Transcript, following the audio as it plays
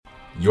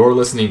You're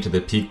listening to the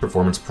Peak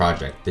Performance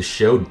Project, the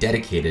show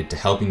dedicated to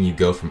helping you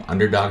go from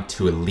underdog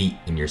to elite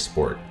in your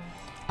sport.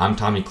 I'm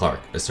Tommy Clark,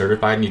 a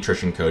certified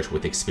nutrition coach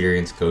with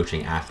experience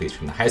coaching athletes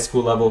from the high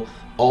school level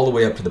all the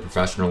way up to the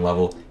professional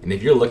level. And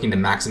if you're looking to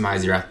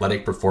maximize your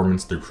athletic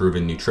performance through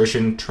proven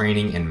nutrition,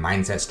 training, and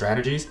mindset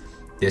strategies,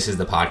 this is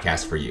the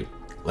podcast for you.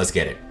 Let's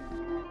get it.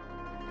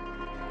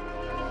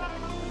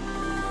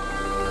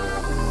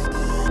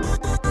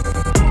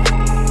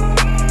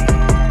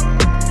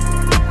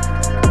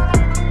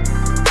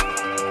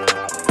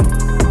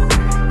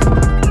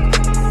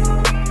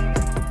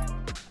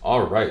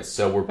 Alright,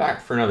 so we're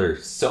back for another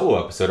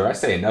solo episode, or I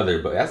say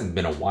another, but it hasn't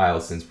been a while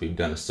since we've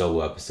done a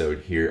solo episode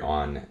here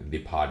on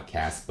the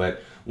podcast,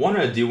 but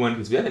wanted to do one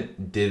because we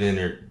haven't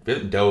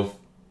dove's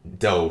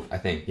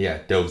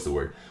the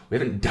word. We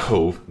haven't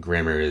dove,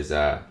 grammar is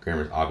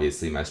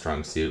obviously my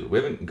strong suit. We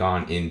haven't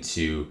gone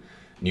into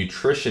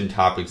nutrition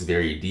topics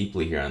very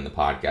deeply here on the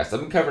podcast.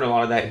 I've been covering a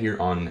lot of that here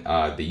on the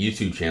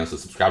YouTube channel, so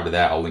subscribe to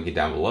that, I'll link it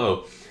down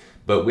below,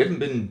 but we haven't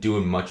been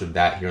doing much of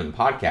that here on the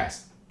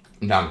podcast.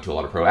 I'm talking to a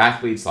lot of pro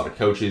athletes, a lot of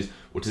coaches,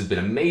 which has been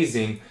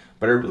amazing,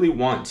 but I really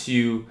want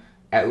to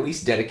at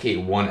least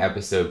dedicate one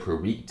episode per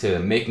week to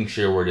making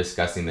sure we're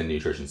discussing the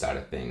nutrition side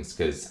of things,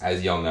 because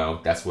as y'all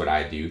know, that's what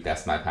I do,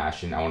 that's my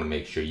passion. I want to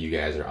make sure you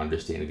guys are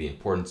understanding the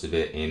importance of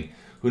it, and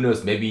who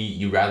knows, maybe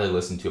you'd rather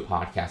listen to a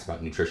podcast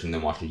about nutrition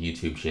than watch a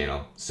YouTube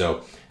channel,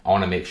 so I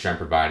want to make sure I'm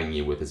providing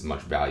you with as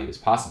much value as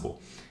possible.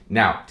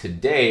 Now,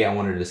 today I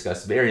wanted to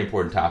discuss a very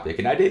important topic,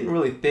 and I didn't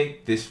really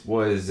think this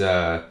was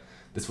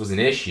an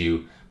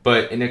issue,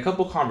 but in a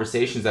couple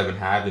conversations I've been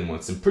having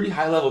with some pretty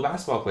high-level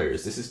basketball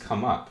players, this has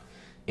come up.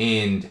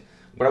 And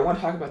what I want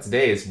to talk about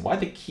today is why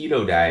the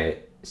keto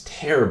diet is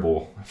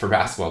terrible for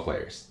basketball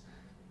players.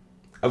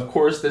 Of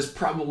course, there's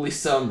probably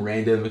some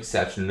random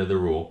exception to the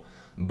rule,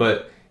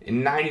 but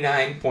in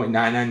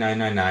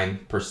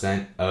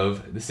 99.99999%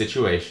 of the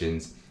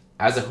situations,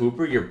 as a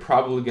hooper, you're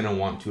probably going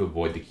to want to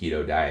avoid the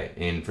keto diet.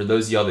 And for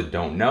those of y'all that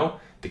don't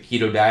know, the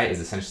keto diet is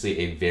essentially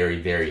a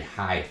very, very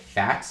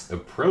high-fat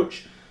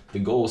approach. The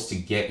goal is to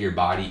get your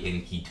body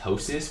in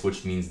ketosis,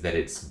 which means that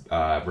it's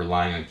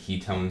relying on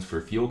ketones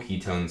for fuel.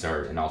 Ketones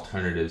are an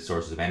alternative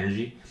source of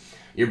energy.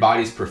 Your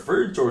body's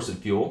preferred source of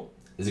fuel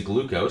is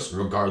glucose,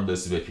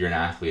 regardless of if you're an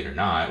athlete or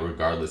not,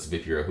 regardless of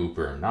if you're a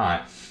hooper or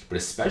not. But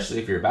especially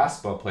if you're a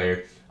basketball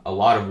player, a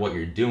lot of what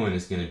you're doing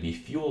is going to be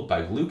fueled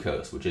by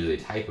glucose, which is a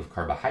type of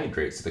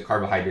carbohydrate. So the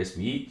carbohydrates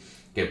we eat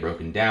get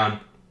broken down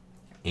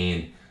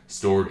and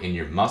stored in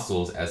your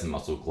muscles as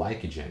muscle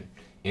glycogen.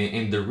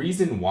 And the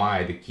reason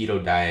why the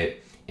keto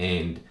diet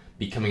and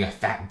becoming a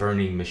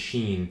fat-burning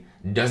machine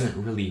doesn't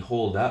really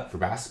hold up for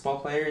basketball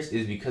players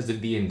is because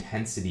of the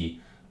intensity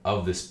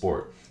of the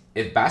sport.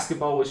 If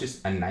basketball was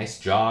just a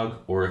nice jog,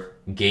 or if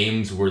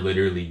games were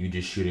literally you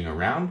just shooting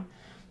around,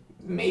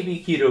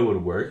 maybe keto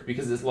would work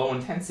because it's low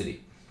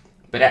intensity.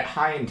 But at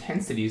high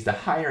intensities, the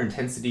higher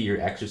intensity your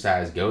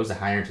exercise goes, the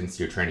higher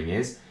intensity your training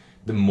is,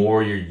 the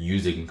more you're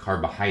using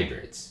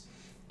carbohydrates.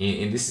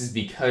 And this is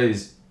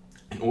because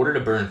in order to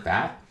burn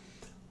fat,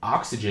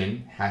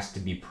 oxygen has to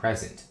be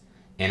present.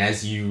 And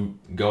as you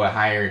go at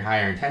higher and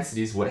higher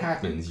intensities, what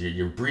happens?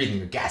 You're breathing,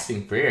 you're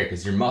gasping for air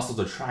because your muscles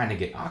are trying to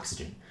get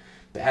oxygen.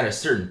 But at a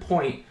certain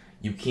point,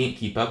 you can't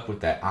keep up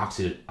with that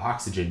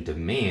oxygen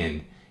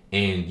demand,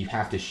 and you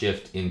have to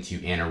shift into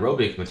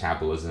anaerobic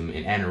metabolism.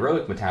 And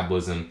anaerobic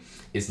metabolism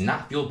is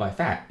not fueled by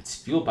fat, it's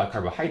fueled by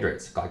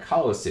carbohydrates,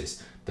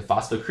 glycolysis, the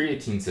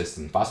phosphocreatine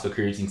system.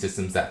 Phosphocreatine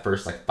system's that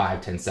first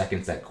 5-10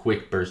 seconds, that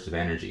quick burst of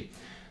energy.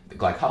 The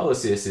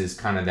glycolysis is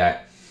kind of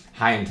that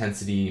high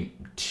intensity,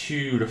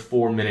 2 to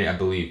 4 minute, I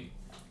believe,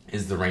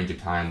 is the range of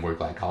time where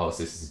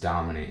glycolysis is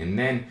dominant. And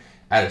then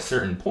at a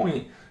certain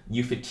point,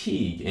 you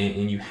fatigue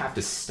and you have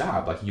to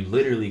stop. You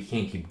literally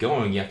can't keep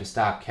going. You have to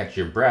stop, catch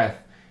your breath.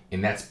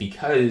 And that's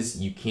because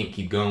you can't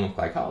keep going with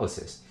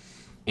glycolysis.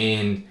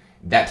 And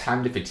that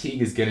time to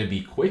fatigue is going to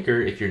be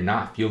quicker if you're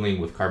not fueling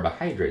with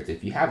carbohydrates.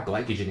 If you have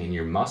glycogen in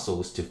your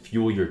muscles to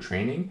fuel your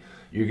training,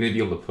 you're going to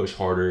be able to push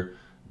harder,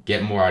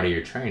 get more out of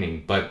your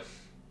training. But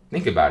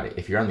think about it.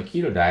 If you're on the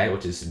keto diet,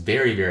 which is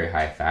very, very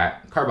high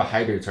fat,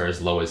 carbohydrates are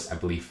as low as, I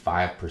believe,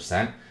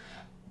 5%.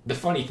 The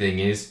funny thing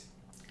is,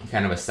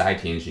 kind of a side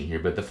tangent here,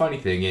 but the funny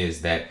thing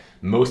is that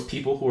most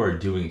people who are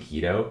doing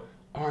keto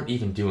aren't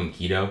even doing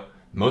keto.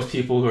 Most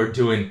people who are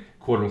doing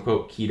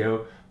quote-unquote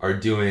keto are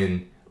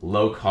doing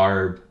low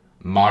carb,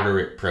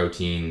 moderate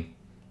protein,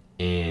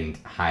 and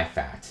high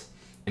fat.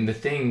 And the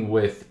thing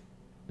with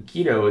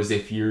keto is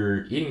if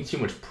you're eating too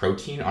much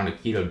protein on a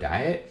keto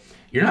diet,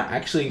 you're not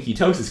actually in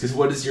ketosis, because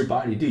what does your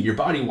body do? Your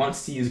body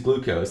wants to use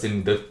glucose,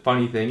 and the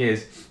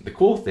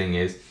cool thing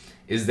is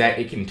that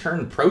it can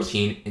turn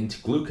protein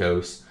into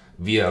glucose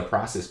via a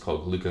process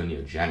called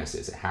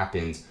gluconeogenesis. It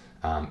happens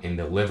in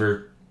the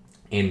liver,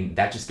 and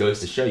that just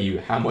goes to show you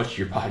how much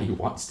your body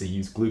wants to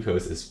use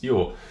glucose as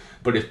fuel.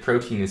 But if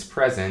protein is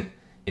present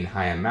in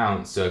high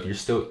amounts, so if you're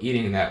still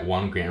eating that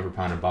 1 gram per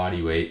pound of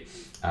body weight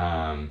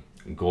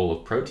goal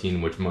of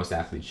protein, which most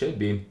athletes should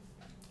be,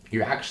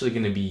 you're actually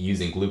going to be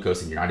using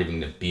glucose and you're not even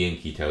going to be in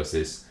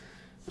ketosis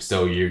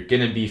So you're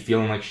going to be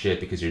feeling like shit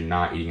because you're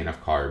not eating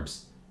enough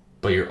carbs,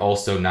 but you're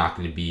also not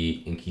going to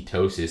be in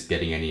ketosis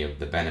getting any of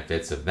the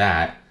benefits of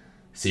that.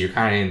 So you're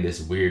kind of in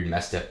this weird,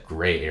 messed up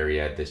gray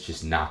area that's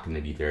just not going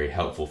to be very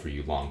helpful for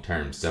you long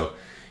term. So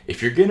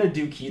if you're going to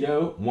do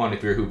keto, one,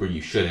 if you're a hooper,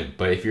 you shouldn't.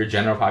 But if you're a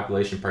general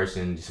population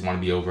person, just want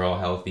to be overall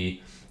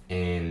healthy,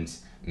 and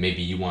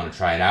maybe you want to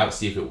try it out,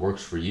 see if it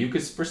works for you.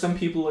 Because for some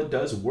people, it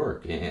does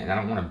work. And I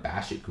don't want to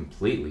bash it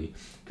completely.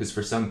 Because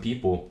for some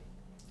people,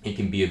 it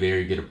can be a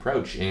very good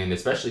approach. And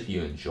especially if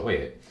you enjoy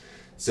it.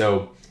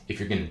 So if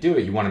you're going to do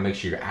it, you want to make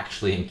sure you're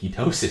actually in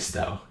ketosis,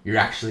 though. You're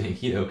actually in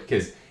keto,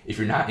 because if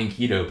you're not in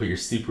keto, but you're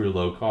super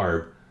low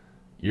carb,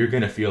 you're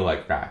going to feel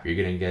like crap. You're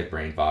going to get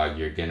brain fog.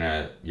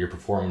 Your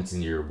performance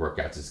in your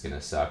workouts is going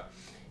to suck.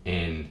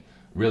 And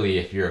really,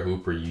 if you're a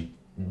hooper, you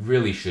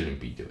really shouldn't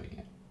be doing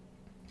it.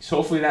 So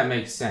hopefully that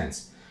makes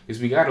sense,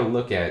 because we got to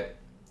look at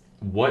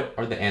what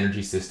are the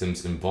energy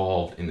systems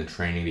involved in the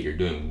training that you're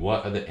doing?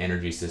 What are the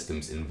energy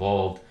systems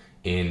involved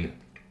in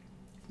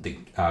the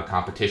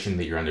competition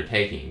that you're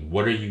undertaking?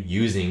 What are you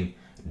using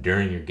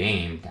during your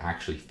game to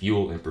actually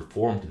fuel and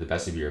perform to the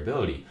best of your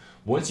ability?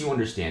 Once you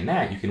understand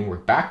that, you can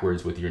work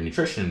backwards with your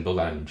nutrition, build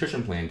out a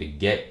nutrition plan to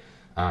get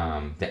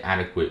the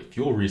adequate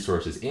fuel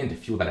resources in to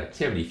fuel that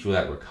activity, fuel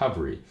that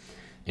recovery.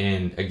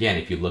 And again,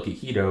 if you look at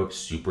keto,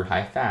 super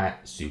high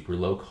fat, super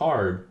low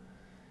carb,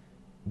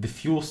 the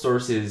fuel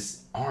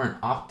sources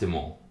aren't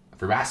optimal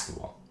for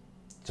basketball.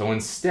 So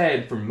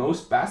instead, for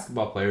most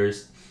basketball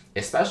players,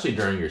 especially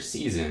during your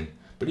season,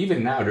 but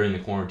even now during the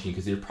quarantine,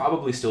 because you're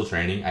probably still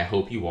training, I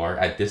hope you are.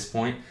 At this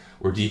point,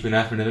 we're deep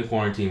enough into the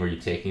quarantine where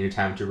you're taking your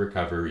time to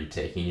recover, you're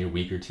taking your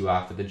week or two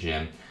off of the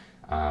gym,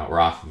 or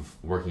off of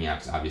working out,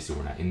 because obviously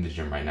we're not in the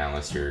gym right now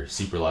unless you're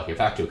super lucky. I've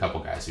talked to a couple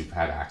guys who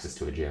have access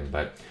to a gym,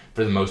 but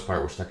for the most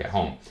part, we're stuck at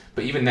home.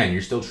 But even then,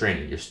 you're still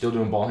training. You're still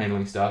doing ball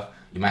handling stuff.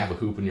 You might have a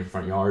hoop in your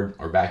front yard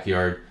or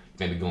backyard.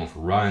 You might be going for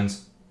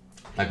runs.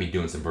 Might be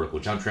doing some vertical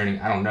jump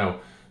training. I don't know.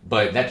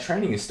 But that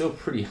training is still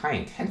pretty high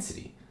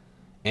intensity.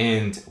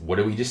 And what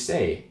did we just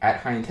say?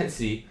 At high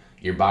intensity,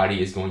 your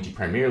body is going to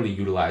primarily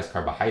utilize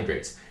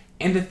carbohydrates.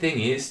 And the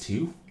thing is,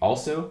 too,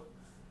 also,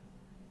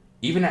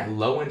 even at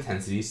low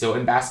intensity, so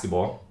in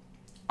basketball,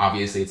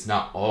 obviously it's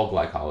not all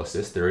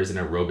glycolysis. There is an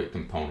aerobic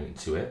component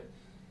to it.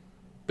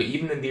 But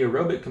even in the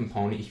aerobic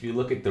component, if you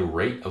look at the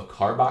rate of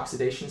carb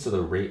oxidation, so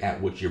the rate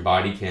at which your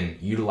body can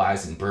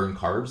utilize and burn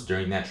carbs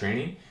during that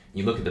training,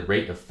 you look at the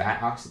rate of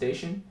fat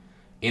oxidation,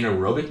 in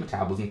aerobic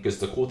metabolism, because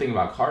the cool thing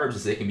about carbs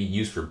is they can be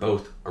used for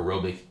both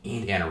aerobic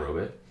and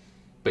anaerobic.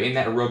 But in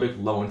that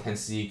aerobic low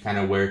intensity, kind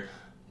of where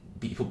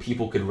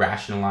people could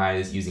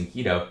rationalize using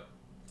keto,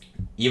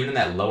 even in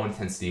that low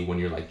intensity when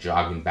you're like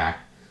jogging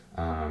back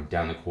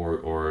down the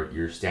court, or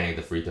you're standing at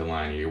the free throw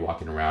line, or you're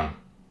walking around,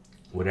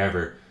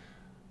 whatever,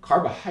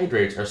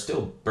 carbohydrates are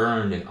still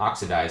burned and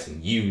oxidized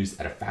and used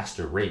at a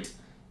faster rate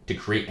to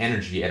create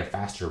energy at a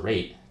faster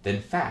rate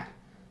than fat.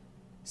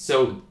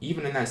 So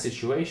even in that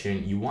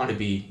situation, you want to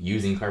be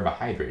using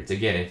carbohydrates.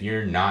 Again, if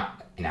you're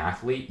not an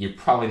athlete, you're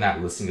probably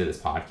not listening to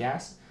this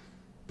podcast.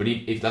 But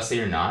if let's say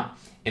you're not,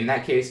 in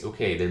that case,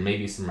 okay, there may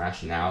be some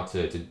rationale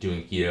to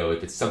doing keto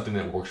if it's something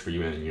that works for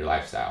you in your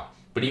lifestyle.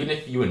 But even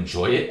if you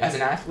enjoy it as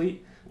an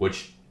athlete,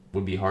 which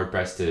would be hard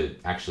pressed to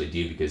actually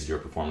do because your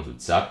performance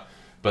would suck,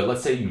 but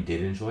let's say you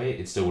did enjoy it,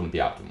 it still wouldn't be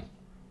optimal.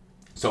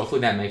 So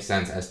hopefully that makes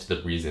sense as to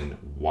the reason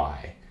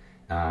why.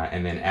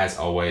 And then as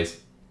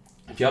always,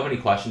 if you have any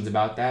questions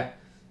about that,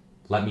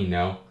 let me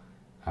know.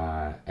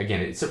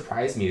 Again, it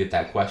surprised me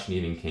that question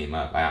even came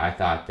up. I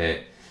thought that,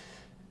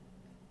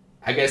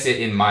 I guess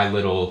in my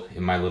little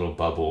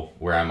bubble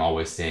where I'm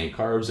always saying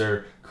carbs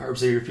are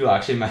your fuel.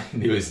 Actually, my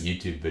newest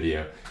YouTube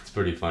video, it's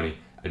pretty funny.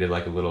 I did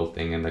like a little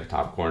thing in the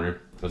top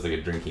corner. It was like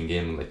a drinking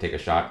game, like take a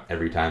shot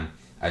every time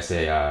I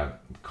say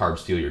carbs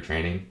fuel your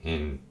training,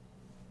 and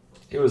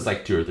it was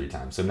like 2 or 3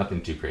 times, so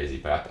nothing too crazy,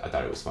 but I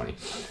thought it was funny.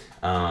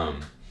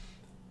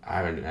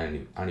 I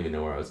don't even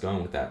know where I was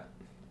going with that.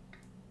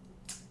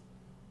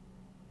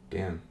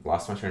 Damn,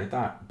 lost my train of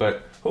thought.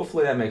 But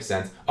hopefully that makes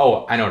sense.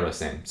 Oh, I know what I was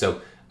saying.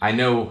 So I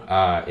know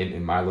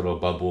in my little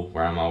bubble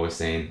where I'm always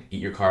saying,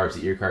 eat your carbs,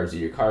 eat your carbs, eat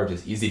your carbs,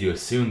 it's easy to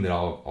assume that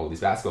all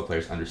these basketball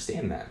players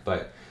understand that.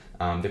 But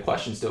the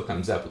question still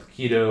comes up with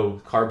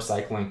keto, carb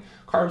cycling.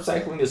 Carb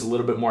cycling is a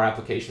little bit more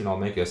application. I'll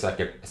make a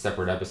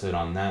separate episode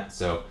on that.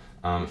 So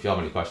if you have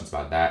any questions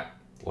about that,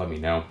 let me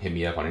know. Hit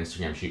me up on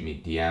Instagram, shoot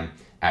me a DM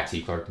at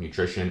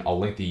 @TClarkNutrition. I'll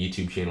link the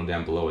YouTube channel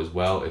down below as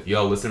well. If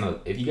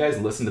you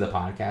guys listen to the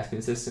podcast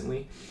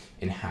consistently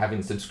and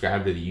haven't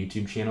subscribed to the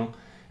YouTube channel,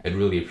 I'd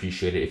really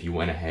appreciate it if you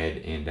went ahead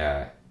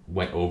and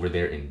went over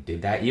there and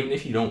did that. Even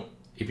if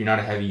you're not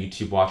a heavy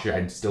YouTube watcher,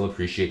 I'd still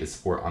appreciate the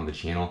support on the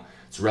channel.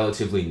 It's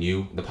relatively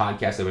new. The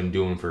podcast I've been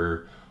doing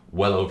for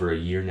well over a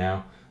year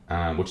now,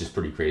 which is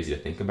pretty crazy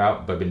to think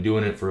about, but I've been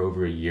doing it for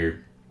over a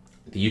year.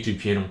 The YouTube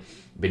channel,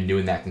 been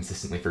doing that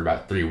consistently for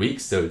about 3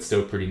 weeks, so it's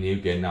still pretty new,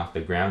 getting off the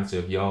ground. So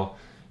if y'all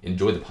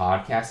enjoy the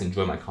podcast,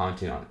 enjoy my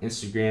content on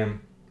Instagram,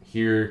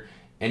 here,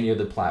 any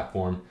other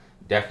platform,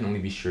 definitely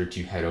be sure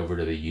to head over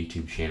to the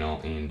YouTube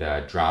channel and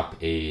drop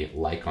a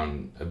like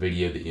on a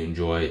video that you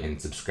enjoy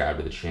and subscribe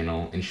to the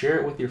channel and share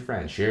it with your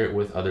friends. Share it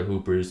with other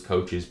hoopers,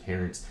 coaches,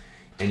 parents,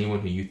 anyone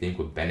who you think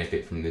would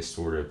benefit from this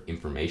sort of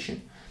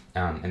information.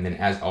 And then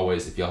as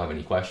always, if y'all have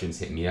any questions,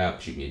 hit me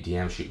up, shoot me a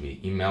DM, shoot me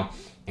an email.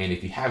 And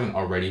if you haven't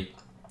already,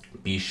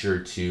 be sure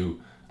to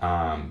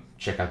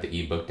check out the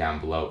ebook down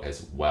below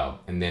as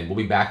well. And then we'll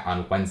be back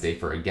on Wednesday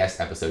for a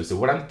guest episode. So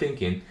what I'm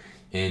thinking,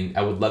 and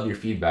I would love your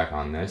feedback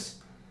on this,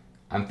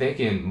 I'm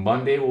thinking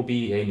Monday will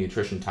be a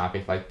nutrition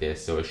topic like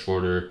this. So a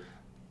shorter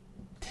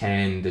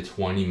 10 to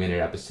 20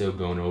 minute episode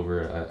going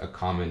over a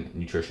common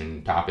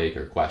nutrition topic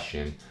or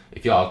question.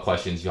 If y'all have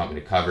questions you want me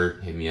to cover,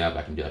 hit me up.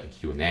 I can do like a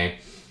Q&A.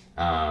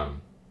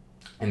 And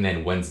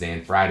then Wednesday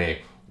and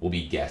Friday will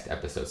be guest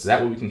episodes. So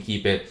that way we can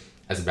keep it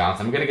as a balance.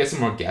 I'm going to get some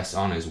more guests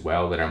on as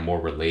well that are more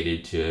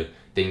related to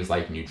things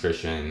like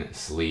nutrition,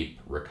 sleep,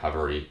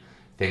 recovery,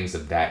 things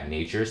of that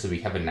nature. So we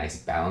have a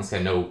nice balance. I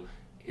know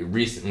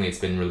recently it's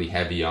been really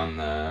heavy on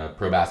the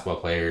pro basketball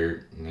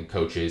player and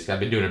coaches.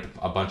 I've been doing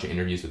a bunch of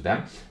interviews with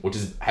them, which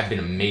have been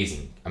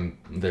amazing.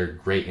 They're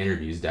great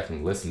interviews.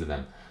 Definitely listen to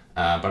them.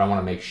 But I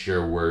want to make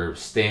sure we're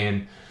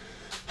staying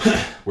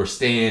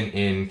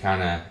in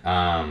kind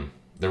of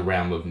the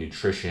realm of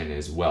nutrition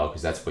as well,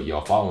 because that's what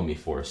y'all follow me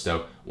for. So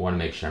I want to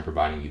make sure I'm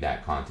providing you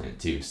that content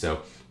too.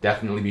 So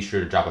definitely be sure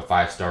to drop a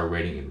 5-star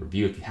rating and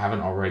review if you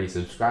haven't already.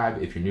 Subscribe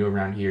if you're new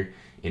around here,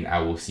 and I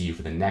will see you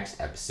for the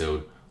next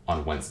episode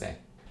on Wednesday.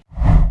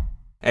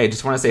 Hey,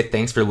 just want to say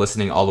thanks for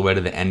listening all the way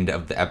to the end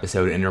of the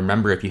episode. And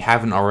remember, if you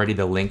haven't already,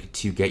 the link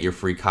to get your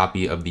free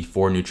copy of the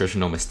 4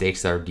 nutritional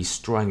mistakes that are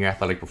destroying your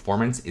athletic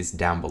performance is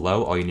down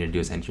below. All you need to do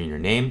is enter in your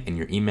name and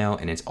your email,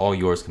 and it's all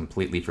yours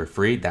completely for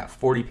free. That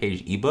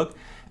 40-page ebook,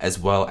 as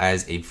well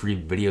as a free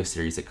video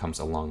series that comes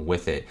along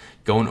with it,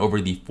 going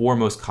over the 4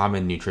 most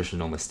common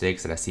nutritional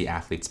mistakes that I see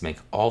athletes make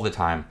all the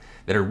time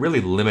that are really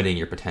limiting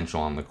your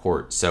potential on the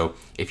court. So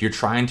if you're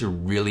trying to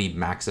really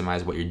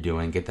maximize what you're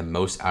doing, get the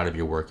most out of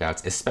your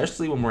workouts,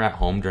 especially when we're at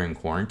home during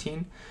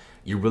quarantine,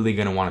 you're really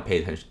going to want to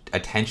pay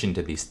attention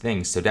to these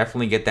things. So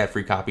definitely get that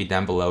free copy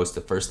down below. It's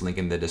the first link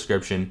in the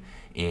description.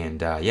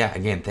 And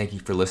again, thank you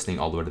for listening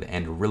all the way to the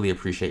end. Really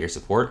appreciate your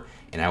support,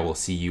 and I will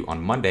see you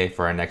on Monday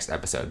for our next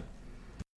episode.